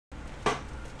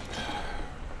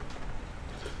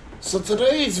So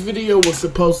today's video was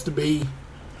supposed to be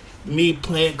me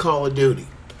playing Call of Duty,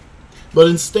 but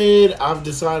instead I've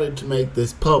decided to make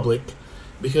this public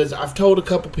because I've told a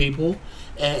couple people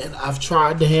and I've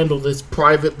tried to handle this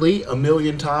privately a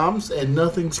million times and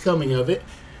nothing's coming of it.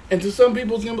 And to some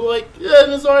people it's going to be like, yeah,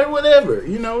 it's alright, whatever,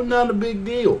 you know, not a big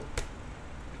deal.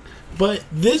 But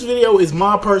this video is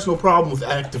my personal problem with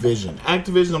Activision.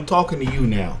 Activision, I'm talking to you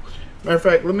now. Matter of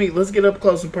fact, let's get up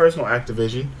close and personal,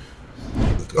 Activision.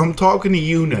 I'm talking to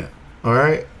you now,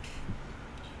 alright?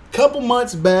 Couple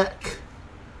months back,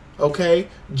 okay,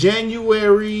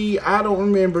 January, I don't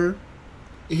remember.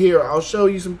 Here, I'll show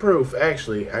you some proof.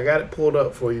 Actually, I got it pulled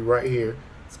up for you right here.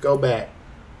 Let's go back.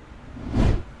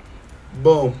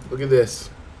 Boom, look at this.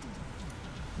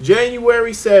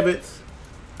 January 7th,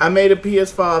 I made a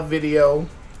PS5 video.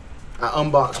 I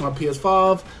unboxed my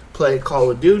PS5, played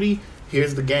Call of Duty.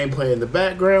 Here's the gameplay in the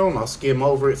background. I'll skim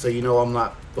over it so you know I'm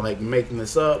not like making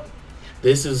this up.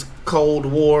 This is Cold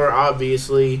War,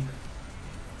 obviously.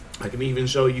 I can even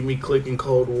show you me clicking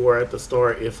Cold War at the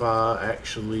start if I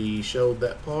actually showed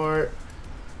that part.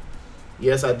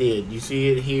 Yes, I did. You see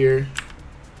it here.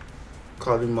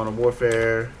 Call of Duty Modern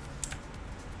Warfare.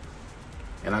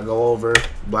 And I go over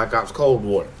Black Ops Cold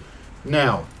War.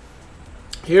 Now,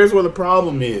 here's where the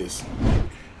problem is.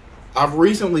 I've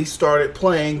recently started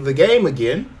playing the game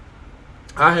again.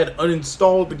 I had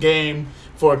uninstalled the game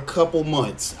for a couple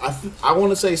months. I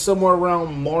want to say somewhere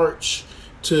around March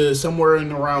to somewhere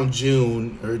in around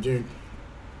June or June.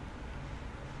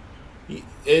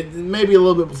 It maybe a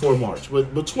little bit before March,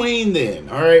 but between then,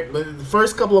 all right. But the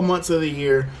first couple of months of the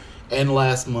year and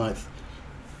last month,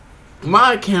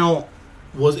 my account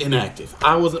was inactive.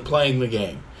 I wasn't playing the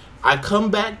game. I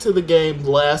come back to the game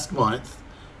last month,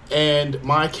 and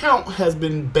my account has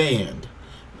been banned.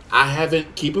 I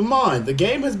haven't, keep in mind, the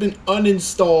game has been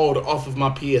uninstalled off of my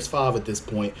PS5 at this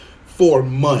point for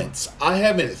months. I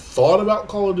haven't thought about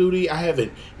Call of Duty. I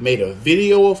haven't made a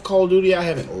video of Call of Duty. I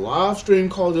haven't live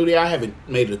streamed Call of Duty. I haven't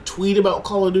made a tweet about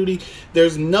Call of Duty.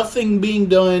 There's nothing being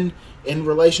done in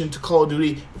relation to Call of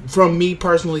Duty from me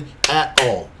personally at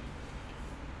all.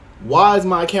 Why is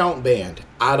my account banned?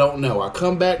 I don't know. I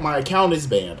come back, my account is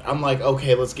banned. I'm like,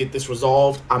 okay, let's get this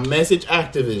resolved. I message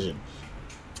Activision.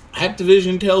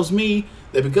 Activision tells me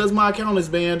that because my account is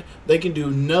banned, they can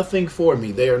do nothing for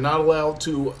me. They are not allowed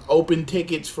to open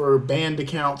tickets for banned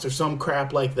accounts or some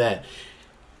crap like that.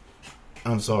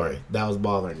 I'm sorry. That was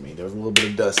bothering me. There was a little bit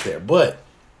of dust there. But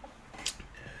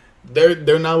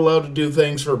they're not allowed to do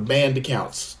things for banned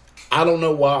accounts. I don't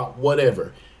know why.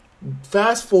 Whatever.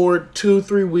 Fast forward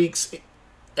 2-3 weeks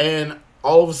and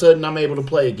all of a sudden I'm able to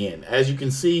play again. As you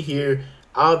can see here,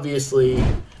 obviously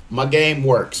my game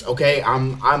works, okay?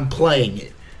 I'm playing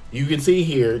it. You can see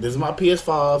here, this is my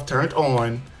PS5 turned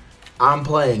on. I'm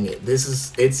playing it.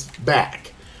 It's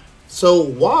back. So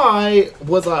why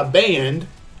was I banned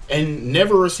and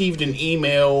never received an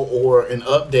email or an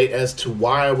update as to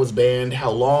why I was banned,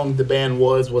 how long the ban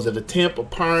was? Was it a temp, a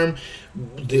perm?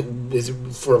 Is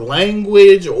it for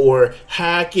language or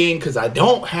hacking? Because I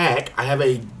don't hack. I have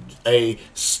a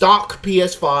stock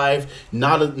PS5,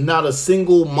 not a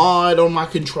single mod on my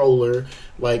controller.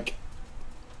 Like,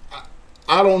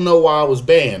 I don't know why I was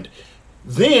banned.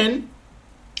 Then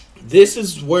this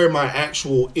is where my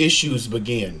actual issues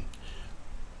begin.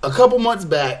 A couple months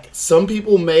back, some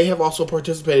people may have also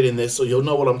participated in this, so you'll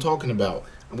know what I'm talking about.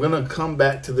 I'm gonna come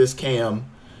back to this cam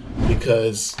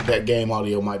because that game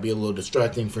audio might be a little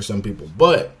distracting for some people.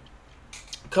 But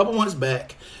a couple months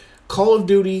back, Call of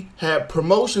Duty had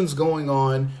promotions going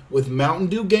on with Mountain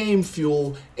Dew Game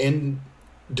Fuel and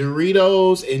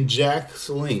Doritos and Jack's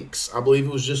Links. I believe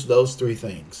it was just those three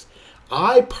things.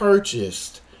 I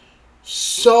purchased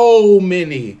so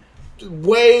many,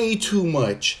 way too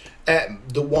much. At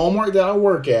the Walmart that I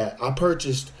work at, I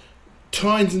purchased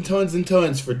tons and tons and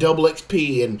tons for double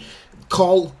XP and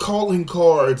calling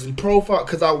cards and profile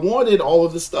because I wanted all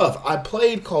of the stuff. I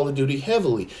played Call of Duty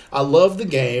heavily. I love the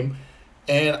game.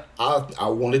 And I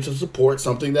wanted to support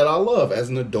something that I love. As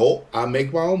an adult, I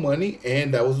make my own money,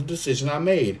 and that was a decision I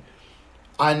made.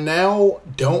 I now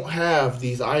don't have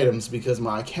these items because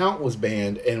my account was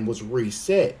banned and was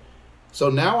reset. So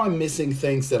now I'm missing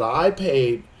things that I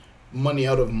paid money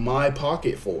out of my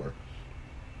pocket for.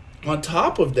 On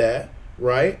top of that,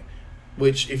 right,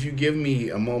 which if you give me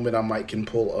a moment, I can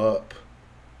pull up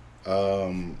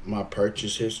my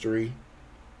purchase history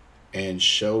and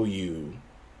show you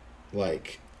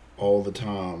like all the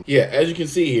time. Yeah, as you can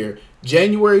see here,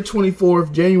 January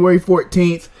 24th, January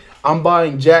 14th, I'm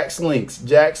buying Jack's Links.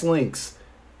 Jack's Links.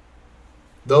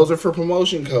 Those are for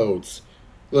promotion codes.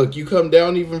 Look, you come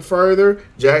down even further,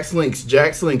 Jack's Links,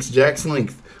 Jack's Links, Jack's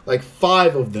Links. like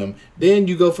 5 of them. Then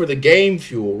you go for the game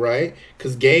fuel, right?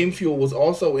 Because game fuel was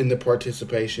also in the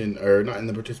participation, or not in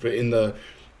the participation, in the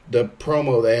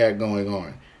promo they had going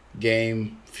on.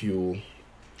 Game fuel.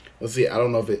 Let's see. I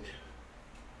don't know if it.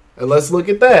 And let's look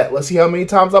at that. Let's see how many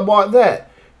times I bought that.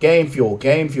 Game fuel,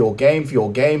 game fuel, game fuel,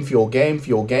 game fuel, game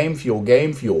fuel, game fuel,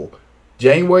 game fuel.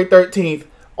 January 13th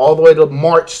all the way to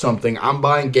March something, I'm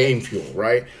buying game fuel,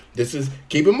 right? This is,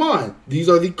 keep in mind, these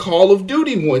are the Call of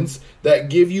Duty ones that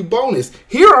give you bonus.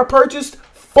 Here I purchased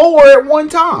 4 at one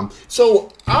time. So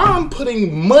I'm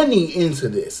putting money into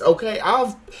this, okay?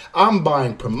 I'm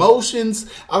buying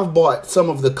promotions. I've bought some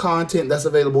of the content that's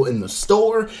available in the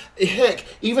store. Heck,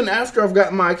 even after I've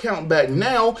gotten my account back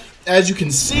now, as you can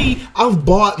see, I've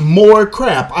bought more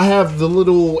crap. I have the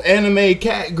little anime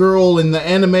cat girl and the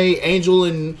anime angel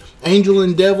and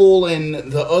devil and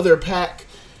the other pack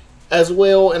as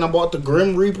well, and I bought the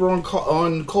Grim Reaper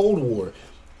on Cold War.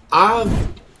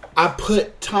 I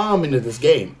put time into this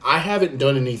game. I haven't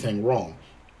done anything wrong.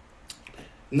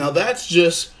 Now that's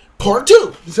just part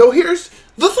 2. So here's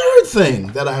the third thing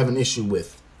that I have an issue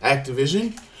with.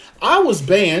 Activision. I was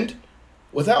banned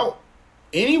without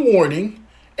any warning,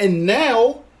 and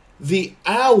now the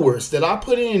hours that I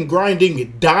put in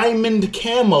grinding diamond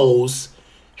camos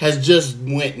has just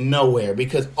went nowhere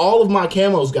because all of my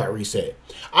camos got reset.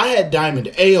 I had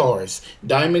diamond ARs,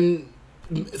 diamond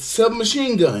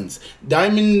submachine guns,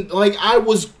 diamond, like I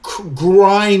was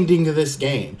grinding this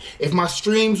game. If my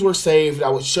streams were saved, I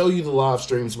would show you the live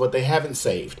streams, but they haven't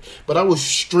saved. But I was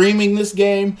streaming this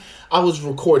game. I was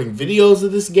recording videos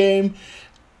of this game.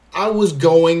 I was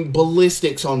going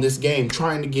ballistics on this game,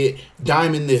 trying to get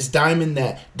diamond this, diamond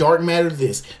that, dark matter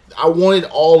this. I wanted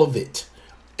all of it.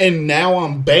 And now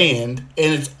I'm banned,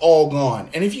 and it's all gone.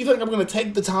 And if you think I'm going to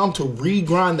take the time to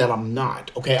regrind that, I'm not.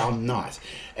 Okay, I'm not.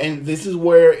 And this is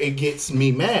where it gets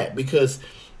me mad, because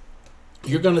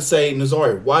you're going to say,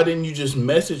 Nazari, why didn't you just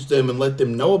message them and let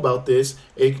them know about this?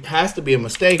 It has to be a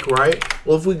mistake, right?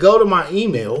 Well, if we go to my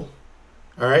email,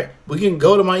 all right, we can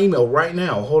go to my email right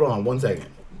now. Hold on one second.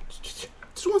 Just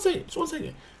one second. Just one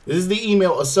second. This is the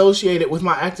email associated with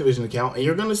my Activision account, and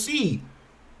you're going to see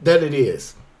that it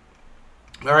is.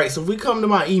 All right, so if we come to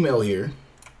my email here,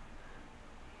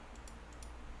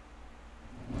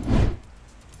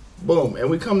 boom, and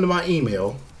we come to my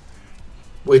email,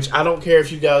 which I don't care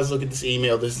if you guys look at this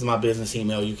email. This is my business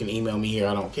email. You can email me here.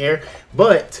 I don't care.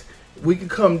 But we can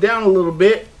come down a little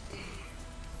bit,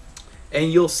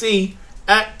 and you'll see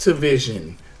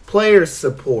Activision player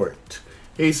support.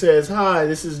 He says, "Hi,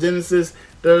 this is Dennis's.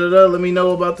 Let me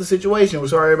know about the situation. We're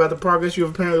sorry about the progress you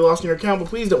have apparently lost in your account, but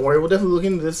please don't worry. We'll definitely look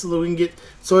into this so we can get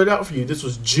sorted out for you." This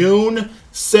was June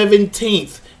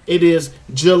 17th. It is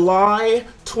July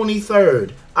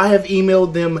 23rd. I have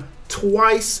emailed them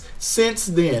twice since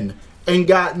then and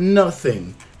got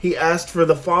nothing. He asked for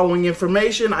the following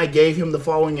information. I gave him the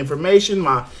following information: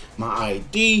 my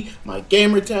ID, my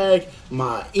gamer tag,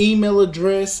 my email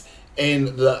address, and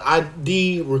the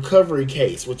ID recovery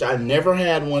case, which I never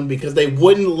had one because they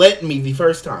wouldn't let me the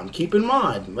first time. Keep in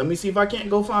mind, let me see if I can't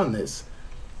go find this.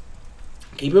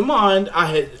 Keep in mind, I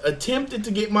had attempted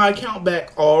to get my account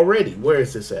back already. Where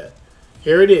is this at?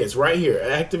 Here it is, right here.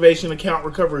 Activation account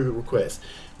recovery request.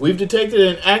 We've detected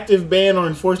an active ban or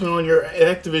enforcement on your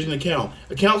Activision account.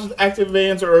 Accounts with active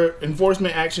bans or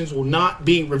enforcement actions will not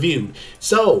be reviewed.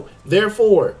 So,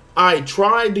 therefore, I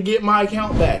tried to get my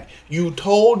account back. You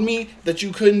told me that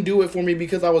you couldn't do it for me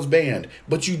because I was banned,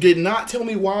 but you did not tell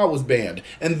me why I was banned.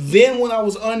 And then when I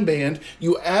was unbanned,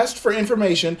 you asked for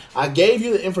information. I gave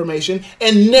you the information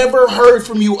and never heard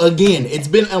from you again. It's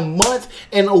been a month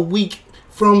and a week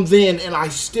from then, and I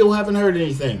still haven't heard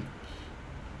anything.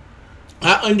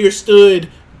 I understood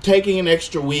taking an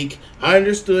extra week. I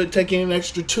understood taking an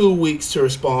extra 2 weeks to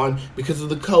respond because of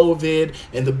the COVID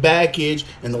and the baggage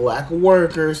and the lack of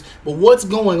workers. But what's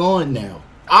going on now?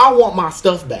 I want my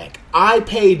stuff back. I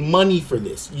paid money for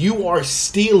this. You are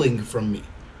stealing from me.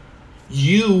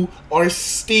 You are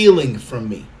stealing from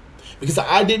me because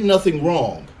I did nothing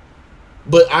wrong.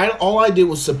 But all I did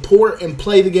was support and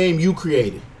play the game you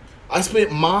created. I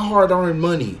spent my hard-earned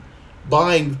money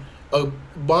buying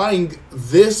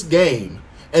this game,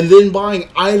 and then buying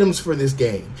items for this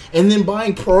game, and then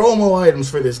buying promo items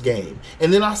for this game,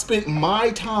 and then I spent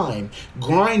my time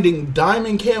grinding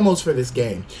diamond camos for this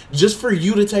game just for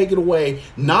you to take it away,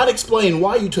 not explain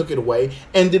why you took it away,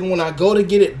 and then when I go to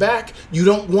get it back, you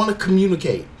don't want to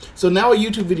communicate. So now a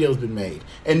YouTube video has been made,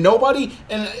 and nobody,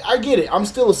 and I get it, I'm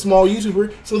still a small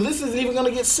YouTuber, so this isn't even going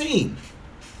to get seen.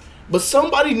 But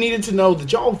somebody needed to know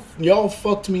that y'all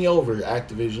fucked me over,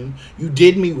 Activision. You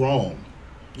did me wrong.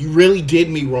 You really did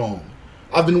me wrong.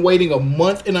 I've been waiting a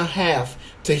month and a half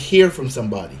to hear from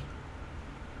somebody.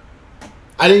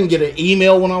 I didn't get an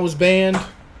email when I was banned.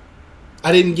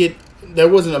 There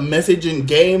wasn't a message in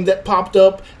game that popped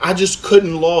up. I just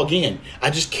couldn't log in. I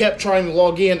just kept trying to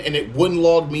log in and it wouldn't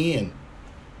log me in.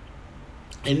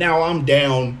 And now I'm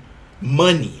down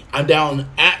money. I'm down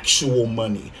actual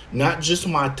money. Not just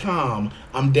my time.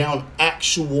 I'm down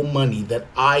actual money that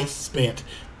I spent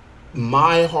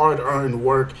my hard-earned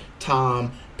work,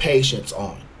 time, patience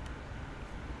on.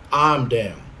 I'm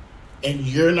down. And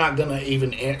you're not going to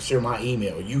even answer my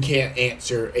email. You can't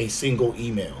answer a single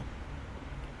email.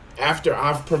 After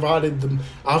I've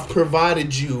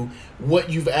provided you what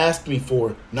you've asked me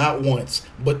for, not once,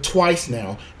 but twice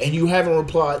now, and you haven't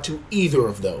replied to either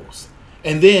of those.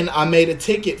 And then I made a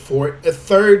ticket for it a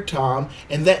third time,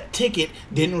 and that ticket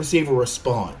didn't receive a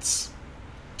response.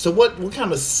 So what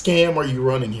kind of scam are you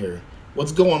running here?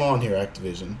 What's going on here,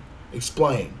 Activision?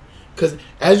 Explain. Because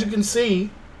as you can see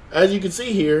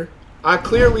here, I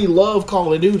clearly love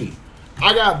Call of Duty.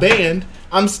 I got banned.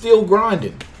 I'm still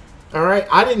grinding. Alright?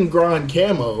 I didn't grind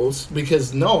camos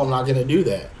because, no, I'm not going to do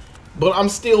that. But I'm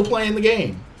still playing the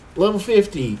game. Level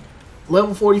 50.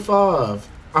 Level 45.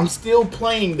 I'm still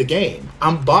playing the game.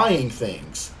 I'm buying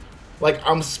things. Like,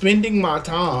 I'm spending my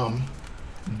time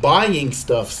buying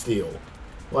stuff still.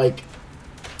 Like,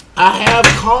 I have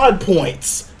COD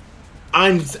points.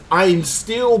 I'm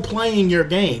still playing your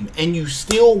game, and you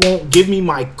still won't give me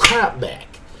my crap back.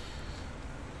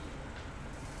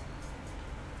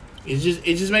 It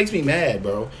just makes me mad,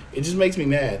 bro. It just makes me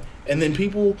mad. And then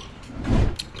people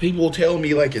tell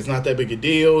me like it's not that big a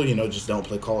deal, you know, just don't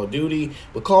play Call of Duty.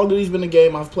 But Call of Duty's been a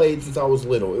game I've played since I was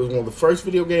little. It was one of the first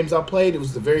video games I played. It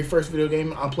was the very first video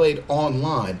game I played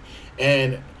online.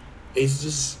 And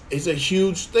it's a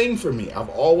huge thing for me. I've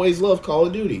always loved Call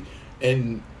of Duty.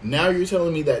 And now you're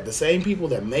telling me that the same people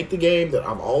that make the game that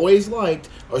I've always liked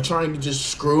are trying to just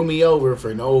screw me over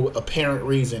for no apparent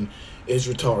reason is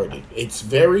retarded. It's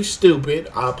very stupid.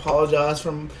 I apologize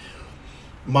for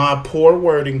my poor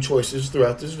wording choices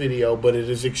throughout this video, but it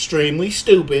is extremely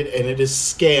stupid and it is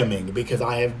scamming because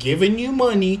I have given you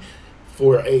money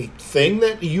for a thing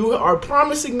that you are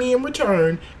promising me in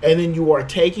return, and then you are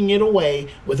taking it away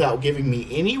without giving me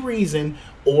any reason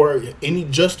or any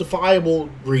justifiable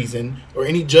reason or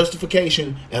any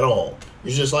justification at all.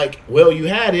 You're just like, well, you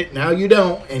had it, now you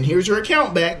don't, and here's your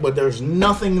account back, but there's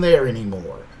nothing there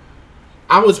anymore.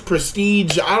 I was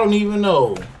prestige, I don't even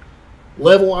know.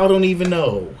 Level, I don't even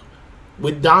know.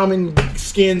 With diamond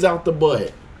skins out the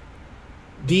butt.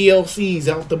 DLCs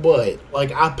out the butt.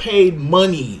 Like, I paid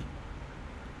money.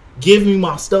 Give me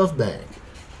my stuff back.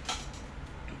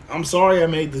 I'm sorry I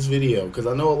made this video, because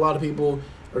I know a lot of people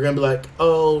are going to be like,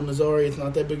 oh, Nazari, it's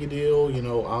not that big a deal. You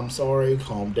know, I'm sorry,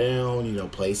 calm down, you know,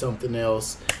 play something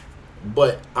else.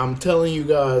 But I'm telling you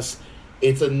guys,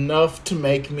 it's enough to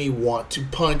make me want to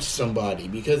punch somebody,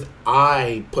 because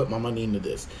I put my money into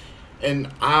this. And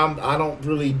I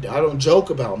don't joke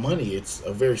about money. It's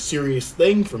a very serious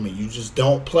thing for me. You just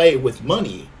don't play with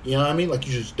money. You know what I mean? Like,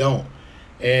 you just don't.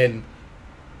 And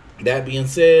that being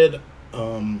said,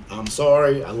 I'm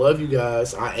sorry. I love you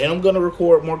guys. I am going to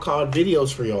record more COD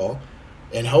videos for y'all.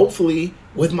 And hopefully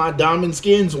with my diamond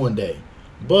skins one day.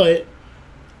 But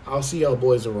I'll see y'all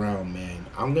boys around, man.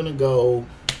 I'm going to go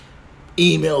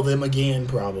email them again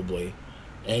probably.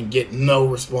 And get no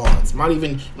response. Might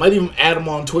even add them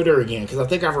on Twitter again, because I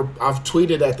think I've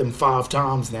tweeted at them 5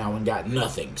 times now and got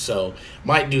nothing. So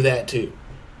might do that too.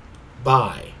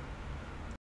 Bye.